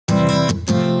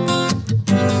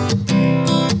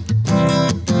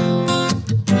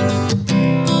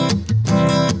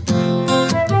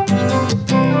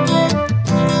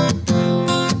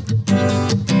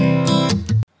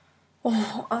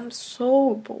I'm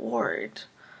so bored.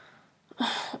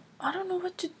 I don't know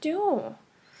what to do.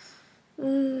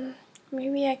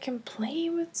 Maybe I can play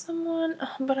with someone,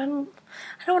 but I don't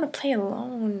want to play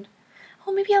alone.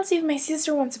 Oh, maybe I'll see if my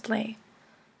sister wants to play.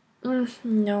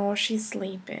 No, she's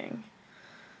sleeping.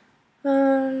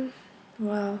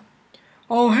 Well.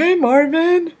 Oh, hey,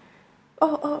 Marvin.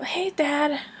 Oh, hey,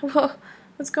 Dad.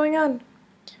 What's going on?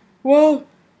 Well,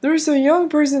 there's a young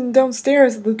person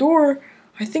downstairs at the door.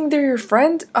 I think they're your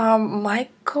friend.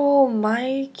 Michael,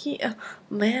 Mikey,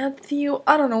 Matthew.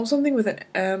 I don't know, something with an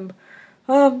M.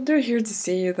 They're here to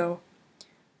see you, though.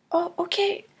 Oh,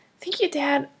 okay. Thank you,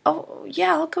 Dad. Oh,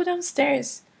 yeah, I'll go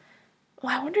downstairs. Oh,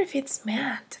 I wonder if it's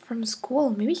Matt from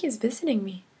school. Maybe he's visiting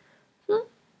me.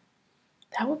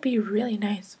 That would be really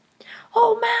nice.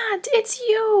 Oh, Matt, it's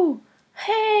you!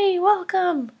 Hey,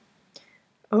 welcome!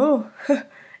 Oh,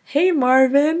 hey,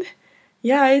 Marvin.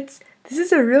 Yeah, this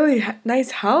is a really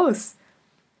nice house.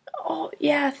 Oh,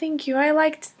 yeah, thank you. I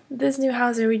liked this new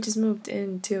house that we just moved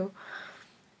into.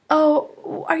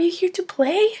 Oh, are you here to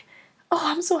play? Oh,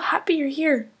 I'm so happy you're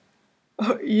here.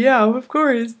 Oh, yeah, of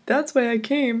course. That's why I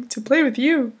came, to play with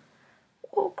you.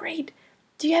 Oh, great.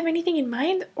 Do you have anything in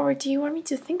mind, or do you want me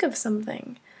to think of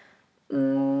something?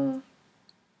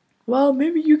 Well,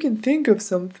 maybe you can think of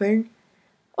something.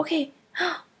 Okay,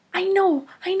 I know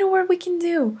what we can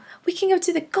do. We can go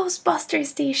to the Ghostbuster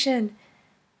station.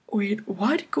 Wait,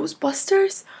 what?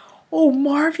 Ghostbusters? Oh,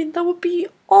 Marvin, that would be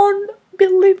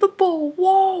unbelievable.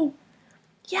 Whoa.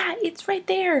 Yeah, it's right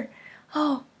there.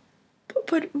 Oh,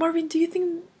 but Marvin, do you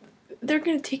think they're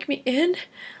gonna take me in?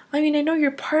 I mean, I know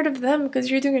you're part of them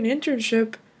because you're doing an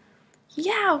internship.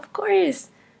 Yeah, of course.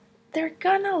 They're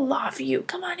gonna love you.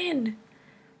 Come on in.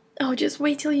 Oh, just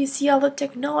wait till you see all the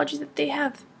technology that they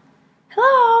have.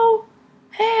 Hello?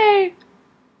 Hey!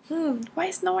 Why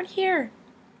is no one here?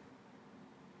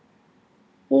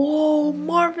 Whoa,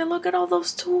 Marvin, look at all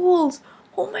those tools.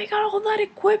 Oh my god, all that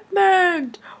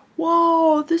equipment.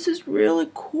 Wow, this is really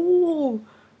cool.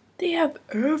 They have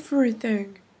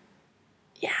everything.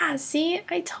 Yeah, see,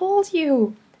 I told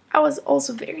you. I was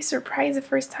also very surprised the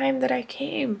first time that I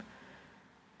came.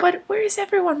 But where is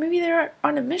everyone? Maybe they're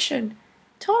on a mission.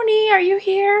 Tony, are you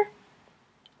here?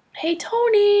 Hey,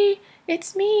 Tony,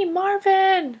 it's me,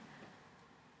 Marvin.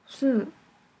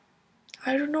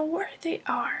 I don't know where they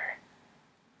are.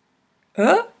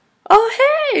 Huh?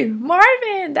 Oh, hey,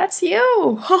 Marvin, that's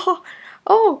you.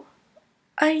 Oh,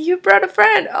 you brought a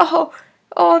friend. Oh,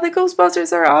 the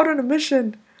Ghostbusters are out on a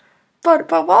mission. But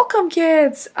welcome,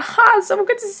 kids. Aha, so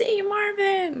good to see you,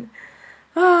 Marvin.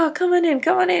 Come on in,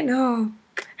 come on in. Oh,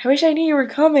 I wish I knew you were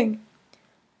coming.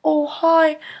 Oh,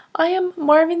 hi. I am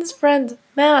Marvin's friend,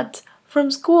 Matt, from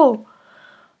school.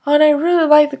 And I really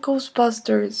like the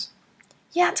Ghostbusters.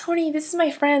 Yeah, Tony, this is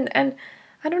my friend, and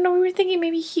I don't know, we were thinking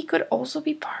maybe he could also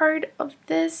be part of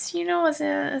this,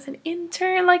 as an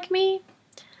intern like me.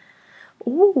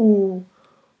 Ooh.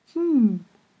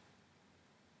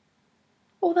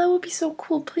 Oh, that would be so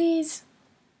cool, please.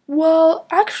 Well,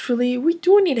 actually, we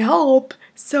do need help,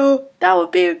 so that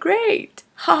would be great.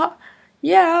 Haha.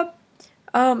 Yeah.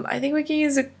 I think we can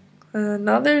use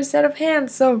another set of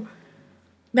hands, so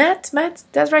Matt,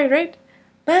 that's right?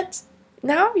 Matt,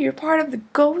 now you're part of the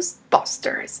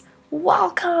Ghostbusters.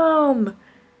 Welcome!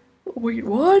 Wait,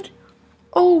 what?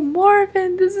 Oh,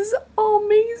 Marvin, this is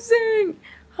amazing!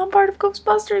 I'm part of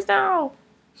Ghostbusters now.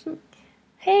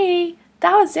 Hey,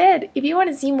 that was it. If you want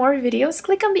to see more videos,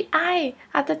 click on the I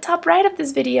at the top right of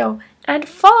this video and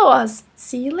follow us.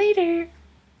 See you later.